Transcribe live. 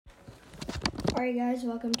Alright guys,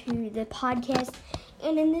 welcome to the podcast,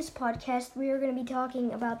 and in this podcast we are going to be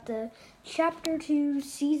talking about the Chapter 2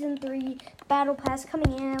 Season 3 Battle Pass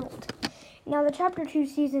coming out. Now the Chapter 2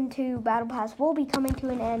 Season 2 Battle Pass will be coming to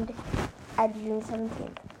an end at June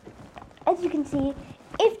 17th. As you can see,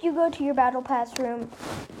 if you go to your Battle Pass room,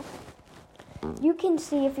 you can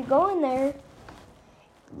see if you go in there,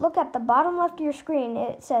 look at the bottom left of your screen,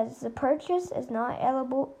 it says the purchase is not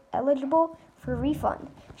eligible for refund.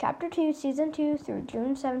 Chapter 2, Season 2 through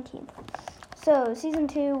June 17th. So, Season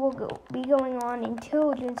 2 will be going on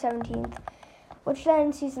until June 17th, which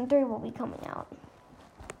then Season 3 will be coming out.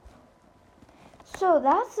 So,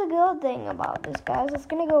 that's the good thing about this, guys. It's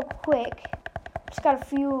going to go quick. Just got a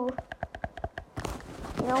few,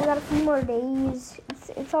 we got a few more days.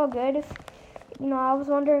 It's all good. If, I was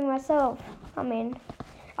wondering myself. I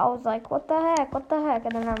was like, what the heck?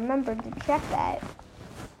 And then I remembered to check that.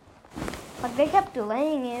 Like, they kept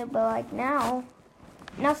delaying it, but, now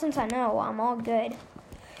since I know, I'm all good.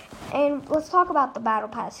 And let's talk about the Battle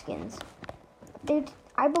Pass skins.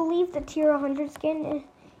 I believe the Tier 100 skin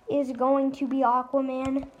is going to be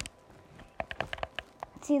Aquaman.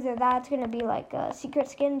 It's either that's going to be, like, a secret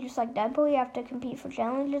skin, just like Deadpool. You have to compete for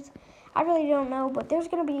challenges. I really don't know, but there's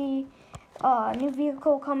going to be a new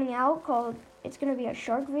vehicle coming out called, it's going to be a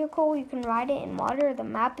shark vehicle. You can ride it in water. The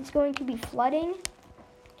map is going to be flooding.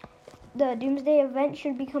 The Doomsday event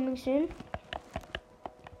should be coming soon.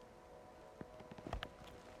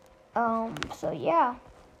 So yeah.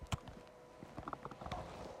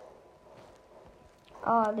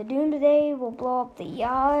 The Doomsday will blow up the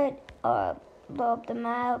yacht, blow up the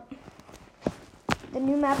map. The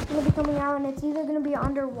new map's gonna be coming out, and it's either gonna be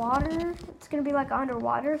underwater. It's gonna be like an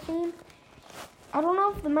underwater theme. I don't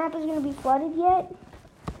know if the map is gonna be flooded yet.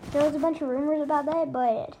 There was a bunch of rumors about that,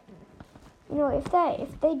 but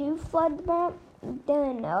if they do flood the map,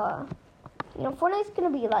 then Fortnite's gonna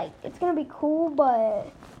be it's gonna be cool, but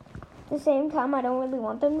at the same time, I don't really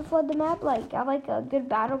want them to flood the map. Like, I like a good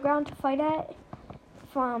battleground to fight at,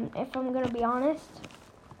 if I'm gonna be honest.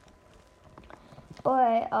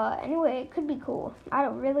 But anyway, it could be cool. I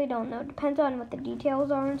really don't know. Depends on what the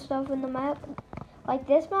details are and stuff in the map. Like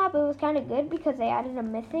this map, it was kind of good because they added a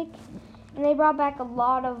mythic, and they brought back a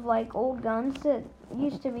lot of old guns that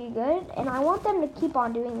used to be good, and I want them to keep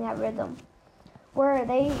on doing that rhythm where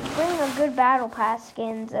they bring a good battle pass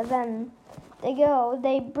skins, and then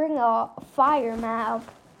they bring a fire map.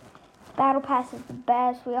 Battle pass is the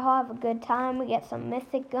best. We all have a good time. We get some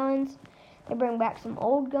mythic guns. They bring back some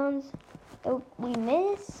old guns that we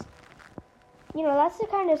miss. That's the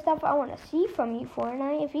kind of stuff I want to see from you,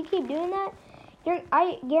 Fortnite. If you keep doing that,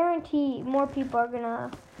 I guarantee more people are gonna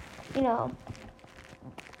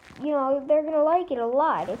they're going to like it a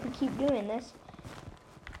lot if you keep doing this.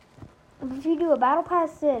 If you do a battle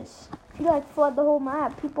pass if you flood the whole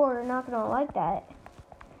map, people are not going to like that.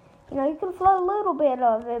 You can flood a little bit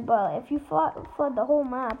of it, but if you flood the whole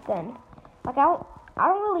map, then I don't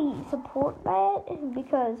really support that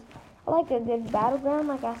because I like a good battleground,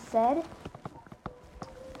 like I said.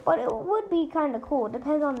 But it would be kind of cool. It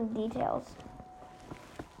depends on the details.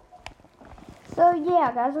 So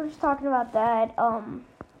yeah, guys, we're just talking about that.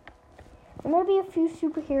 There may be a few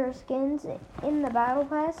superhero skins in the Battle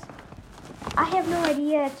Pass. I have no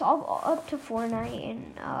idea. It's all up to Fortnite.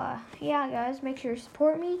 And, yeah, guys, make sure to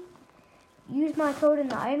support me. Use my code in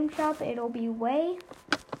the item shop. It'll be WAY.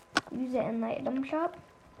 Use it in the item shop.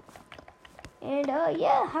 And,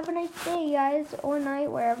 yeah, have a nice day, guys, or night,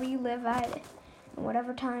 wherever you live at,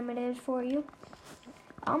 whatever time it is for you.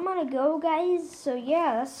 I'm gonna go, guys. So,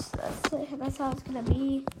 yeah, that's how it's gonna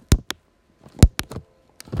be.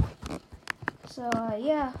 So,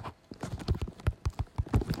 yeah.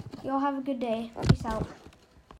 Y'all have a good day. Peace out.